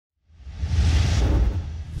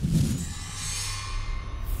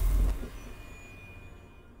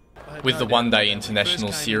With the one-day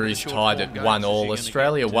international series tied at 1-1,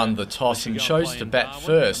 Australia won the toss and chose to bat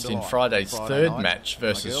first in Friday's third match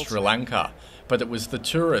versus Sri Lanka. But it was the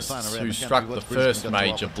tourists who struck the first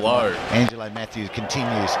major blow. Angelo Matthews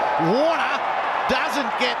continues. Warner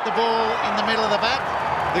doesn't get the ball in the middle of the bat.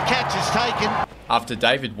 The catch is taken. After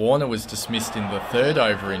David Warner was dismissed in the third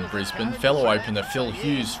over in Brisbane, fellow opener Phil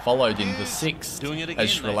Hughes followed in the sixth, as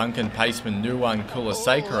Sri Lankan paceman Nuwan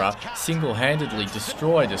Kulasekara single-handedly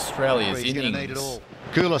destroyed Australia's innings.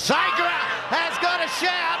 Kulasekara has got a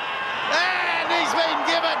shout, and he's been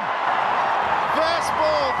given first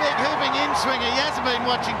ball, big hooping in-swinger. He hasn't been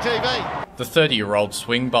watching TV. The 30-year-old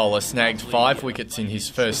swing bowler snagged 5 wickets in his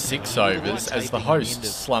first 6 overs as the hosts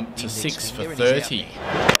slumped to 6 for 30.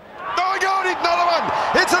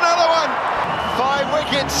 It's another one! 5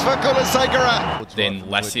 wickets for Kulasekara. Then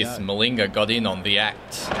Lasith Malinga got in on the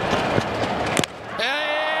act.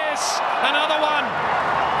 Yes! Another one!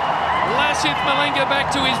 Lasith Malinga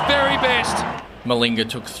back to his very best. Malinga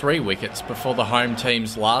took 3 wickets before the home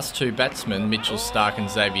team's last 2 batsmen, Mitchell Starc and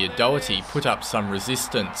Xavier Doherty, put up some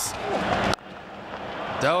resistance.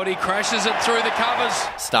 Doherty crashes it through the covers.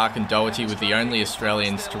 Starc and Doherty were the only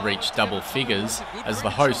Australians to reach double figures as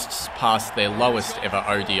the hosts passed their lowest ever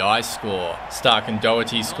ODI score. Starc and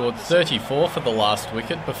Doherty scored 34 for the last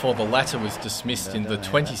wicket before the latter was dismissed in the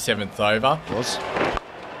 27th over.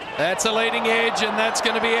 That's a leading edge and that's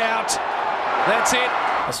going to be out. That's it.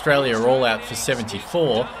 Australia are all out for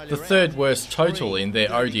 74, the third worst total in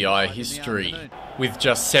their ODI history. With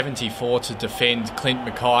just 74 to defend, Clint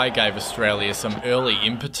Mackay gave Australia some early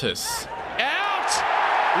impetus. Out!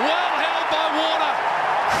 Well held by Warner.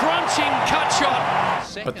 Crunching cut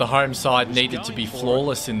shot. But the home side needed to be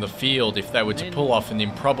flawless in the field if they were to pull off an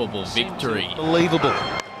improbable victory. Unbelievable.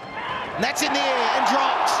 And that's in the air and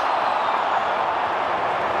dropped.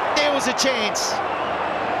 There was a chance.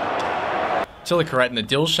 Tilakaratne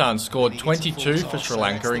Dilshan scored 22 for Sri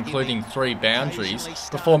Lanka, including 3 boundaries,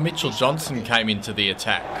 before Mitchell Johnson came into the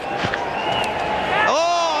attack.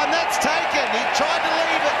 Oh, and that's taken. He tried to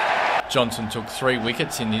leave it. Johnson took 3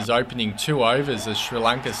 wickets in his opening 2 overs as Sri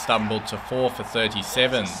Lanka stumbled to 4 for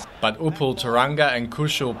 37. But Upul Taranga and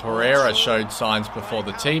Kushal Perera showed signs before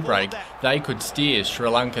the tea break they could steer Sri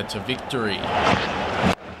Lanka to victory.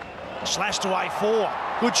 Slashed away 4.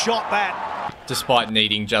 Good shot that. Despite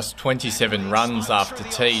needing just 27 runs after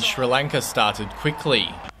tea, Sri Lanka started quickly.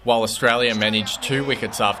 While Australia managed 2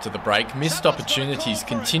 wickets after the break, missed opportunities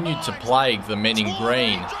continued to plague the men in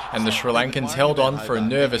green, and the Sri Lankans held on for a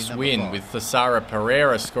nervous win, with Thisara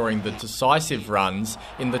Perera scoring the decisive runs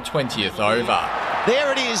in the 20th over.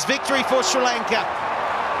 There it is, victory for Sri Lanka.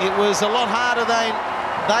 It was a lot harder than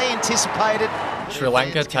they anticipated. Sri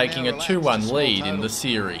Lanka taking a 2-1 lead in the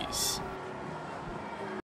series.